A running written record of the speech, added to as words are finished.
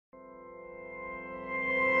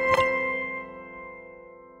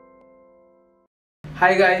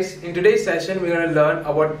Hi guys, in today's session we're going to learn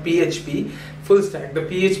about PHP full stack, the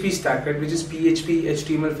PHP stack, right, which is PHP,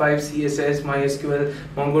 HTML5, CSS, MySQL,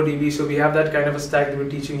 MongoDB. So we have that kind of a stack that we're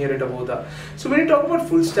teaching here at Avodha. So when you talk about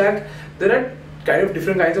full stack, there are kind of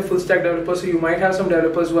different kinds of full stack developers. So you might have some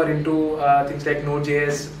developers who are into things like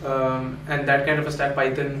Node.js and that kind of a stack,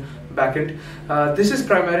 Python backend. This is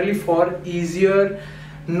primarily for easier,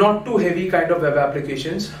 not too heavy kind of web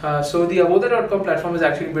applications. So the Avodha.com platform is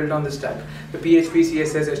actually built on this stack: the PHP,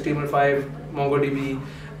 CSS, HTML5, MongoDB,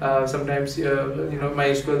 sometimes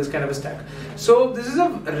MySQL, this kind of a stack. So this is a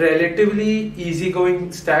relatively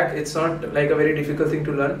easygoing stack. It's not like a very difficult thing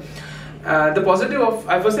to learn. The positive of,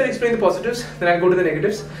 first I'll explain the positives, then I'll go to the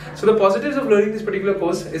negatives. So the positives of learning this particular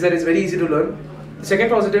course is that it's very easy to learn. The second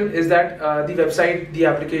positive is that the website, the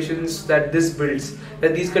applications that this builds,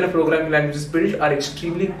 that these kind of programming languages build, are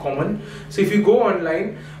extremely common. So if you go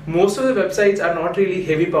online, most of the websites are not really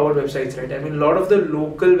heavy powered websites, right? I mean, a lot of the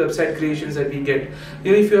local website creations that we get,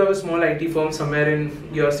 if you have a small IT firm somewhere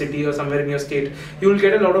in your city or somewhere in your state, you will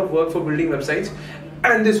get a lot of work for building websites.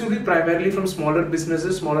 And this will be primarily from smaller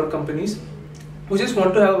businesses, smaller companies who just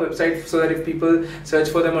want to have a website so that if people search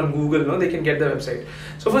for them on Google, they can get the website.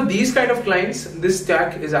 So for these kind of clients, this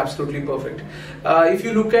stack is absolutely perfect. If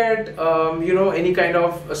you look at any kind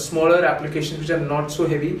of smaller applications which are not so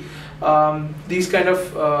heavy, these kind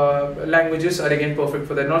of languages are again perfect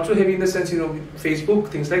for that. Not so heavy in the sense, Facebook,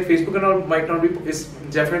 things like Facebook and all might not be, is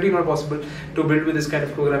definitely not possible to build with this kind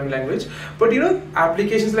of programming language. But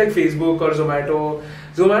applications like Facebook or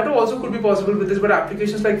Zomato also could be possible with this, but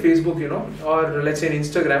applications like Facebook, or let's say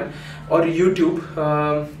Instagram or YouTube,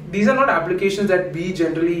 these are not applications that we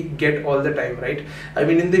generally get all the time, right? I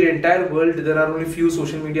mean, in the entire world, there are only few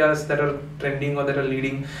social medias that are trending or that are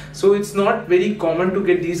leading. So it's not very common to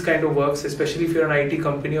get these kind of works, especially if you're an IT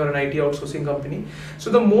company or an IT outsourcing company. So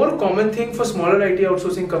the more common thing for smaller IT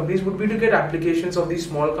outsourcing companies would be to get applications of these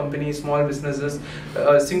small companies, small businesses,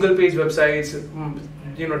 single page websites,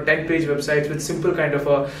 10-page websites with simple kind of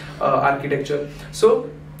architecture. So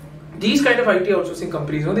these kind of IT outsourcing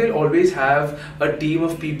companies, they'll always have a team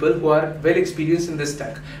of people who are well experienced in this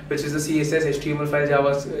stack, which is the CSS, HTML5,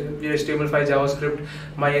 JavaScript,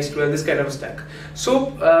 MySQL, this kind of a stack. So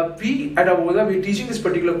we at Avodha, we're teaching this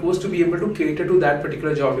particular course to be able to cater to that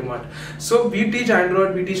particular job demand. So we teach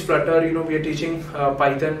Android, we teach Flutter, we are teaching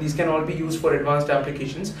Python. These can all be used for advanced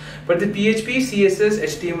applications. But the PHP, CSS,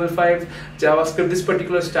 HTML5, JavaScript, this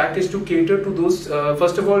particular stack is to cater to those,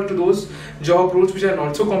 first of all, to those job roles which are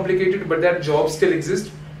not so complicated, but their jobs still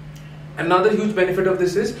exist. Another huge benefit of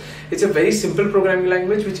this is it's a very simple programming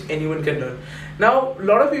language which anyone can learn. Now, a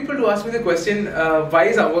lot of people do ask me the question, why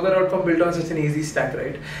is Avodha.com built on such an easy stack,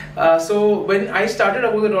 right? So when I started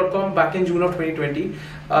Avodha.com back in June of 2020,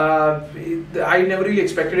 I never really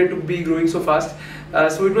expected it to be growing so fast.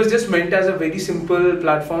 So it was just meant as a very simple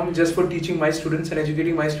platform just for teaching my students and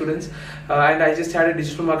educating my students. And I just had a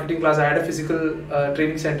digital marketing class. I had a physical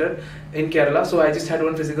training center in Kerala. So I just had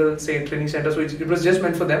one physical training center. So it was just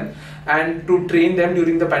meant for them and to train them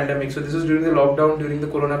during the pandemic. So this was during the lockdown, during the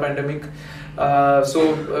corona pandemic.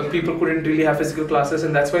 So people couldn't really have physical classes,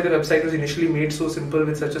 and that's why the website was initially made so simple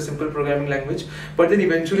with such a simple programming language. But then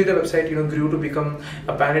eventually the website grew to become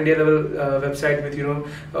a pan-India level website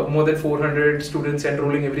with more than 400 students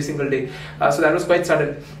enrolling every single day. So that was quite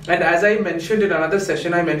sudden. And as I mentioned in another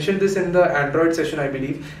session, I mentioned this in the Android session, I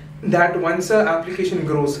believe, that once an application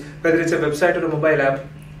grows, whether it's a website or a mobile app,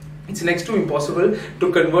 it's next to impossible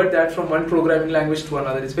to convert that from one programming language to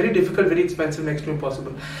another. It's very difficult, very expensive, next to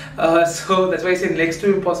impossible. So that's why I say next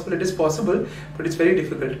to impossible. It is possible, but it's very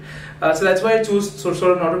difficult. So that's why I chose sort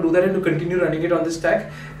of not to do that and to continue running it on this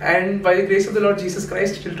stack. And by the grace of the Lord Jesus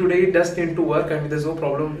Christ, till today it does tend to work. I mean, there's no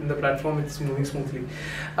problem in the platform. It's moving smoothly.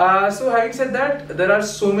 So having said that, there are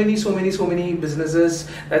so many businesses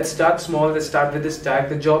that start small, that start with this stack.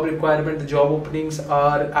 The job requirement, the job openings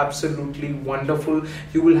are absolutely wonderful.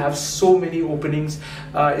 You will have so many openings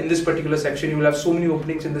in this particular section. You will have so many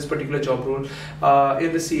openings in this particular job role.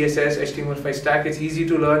 In the CSS, HTML5 stack, it's easy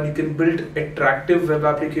to learn. You can build attractive web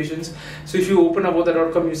applications. So if you open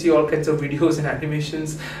Avodha.com, you see all kinds of videos and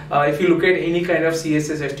animations. If you look at any kind of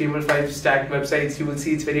CSS, HTML5 stack websites, you will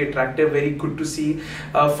see it's very attractive, very good to see.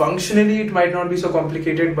 Functionally, it might not be so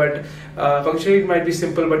complicated, but functionally it might be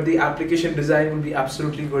simple, but the application design will be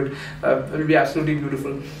absolutely good. Will be absolutely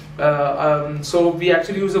beautiful. So we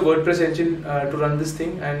actually use a WordPress engine to run this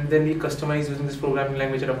thing, and then we customize using this programming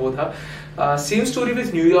language at Avodha. Same story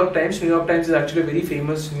with New York Times. New York Times is actually a very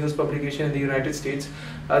famous news publication in the United States.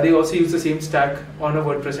 They also use the same stack on a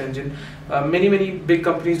WordPress engine. Many big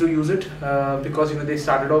companies do use it because they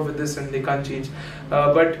started off with this and they can't change.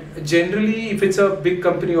 But generally, if it's a big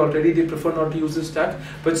company already, they prefer not to use this stack.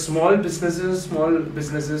 But small businesses,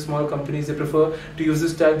 small companies, they prefer to use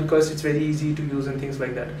this stack because it's very easy to use and things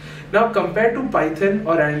like that. Now, compared to Python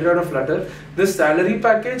or Android or Flutter, the salary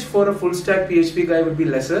package for a full stack PHP guy would be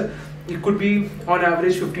lesser. It could be on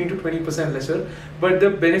average 15 to 20% lesser, but the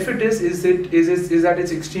benefit is that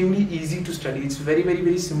it's extremely easy to study. It's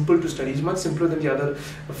very simple to study. It's much simpler than the other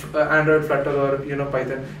Android, Flutter, or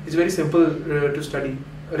Python. It's very simple to study,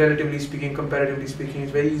 relatively speaking, comparatively speaking.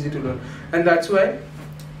 It's very easy to learn, and that's why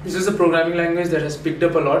this is a programming language that has picked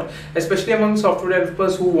up a lot, especially among software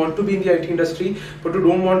developers who want to be in the IT industry but who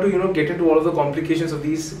don't want to get into all of the complications of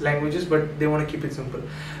these languages, but they want to keep it simple.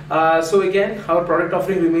 So again, our product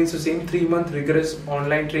offering remains the same: 3-month rigorous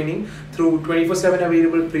online training through 24/7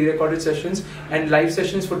 available pre-recorded sessions and live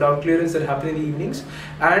sessions for doubt clearance that happen in the evenings.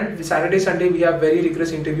 And Saturday, Sunday, we have very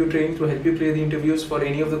rigorous interview training to help you clear the interviews for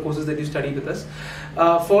any of the courses that you study with us.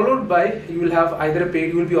 Followed by, you will have either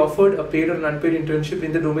you will be offered a paid or an unpaid internship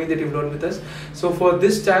in the domain that you've learned with us. So for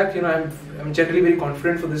this tag, I'm generally very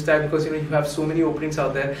confident for this tag because you have so many openings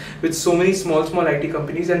out there with so many small IT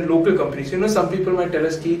companies and local companies. Some people might tell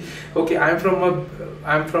us, okay, I'm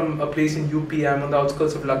from a place in UP, I'm on the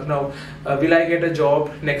outskirts of Lucknow. Will I get a job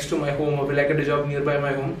next to my home, or will I get a job nearby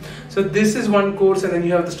my home? So this is one course, and then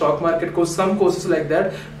you have the stock market course, some courses like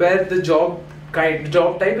that where the job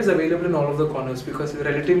type is available in all of the corners, because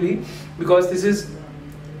this is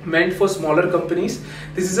meant for smaller companies.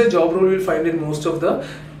 This is a job role you'll find in most of the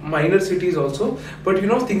minor cities also, but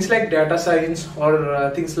things like data science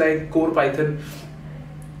or things like core Python,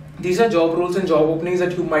 these are job roles and job openings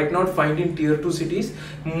that you might not find in tier 2 cities.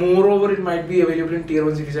 Moreover, it might be available in tier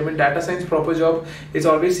 1 cities. I mean, data science proper job, it's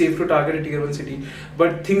always safe to target a tier 1 city.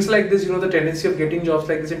 But things like this, the tendency of getting jobs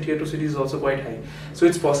like this in tier 2 cities is also quite high. So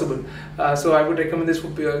it's possible. So I would recommend this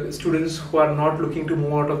for students who are not looking to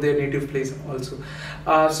move out of their native place also.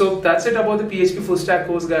 So that's it about the PHP full stack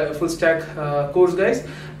course, guys.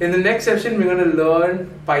 In the next section, we're going to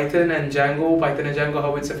learn Python and Django,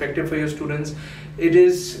 how it's effective for your students. It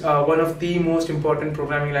is one of the most important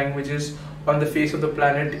programming languages on the face of the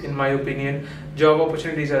planet, in my opinion. Job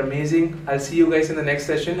opportunities are amazing. I'll see you guys in the next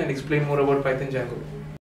session and explain more about Python Django.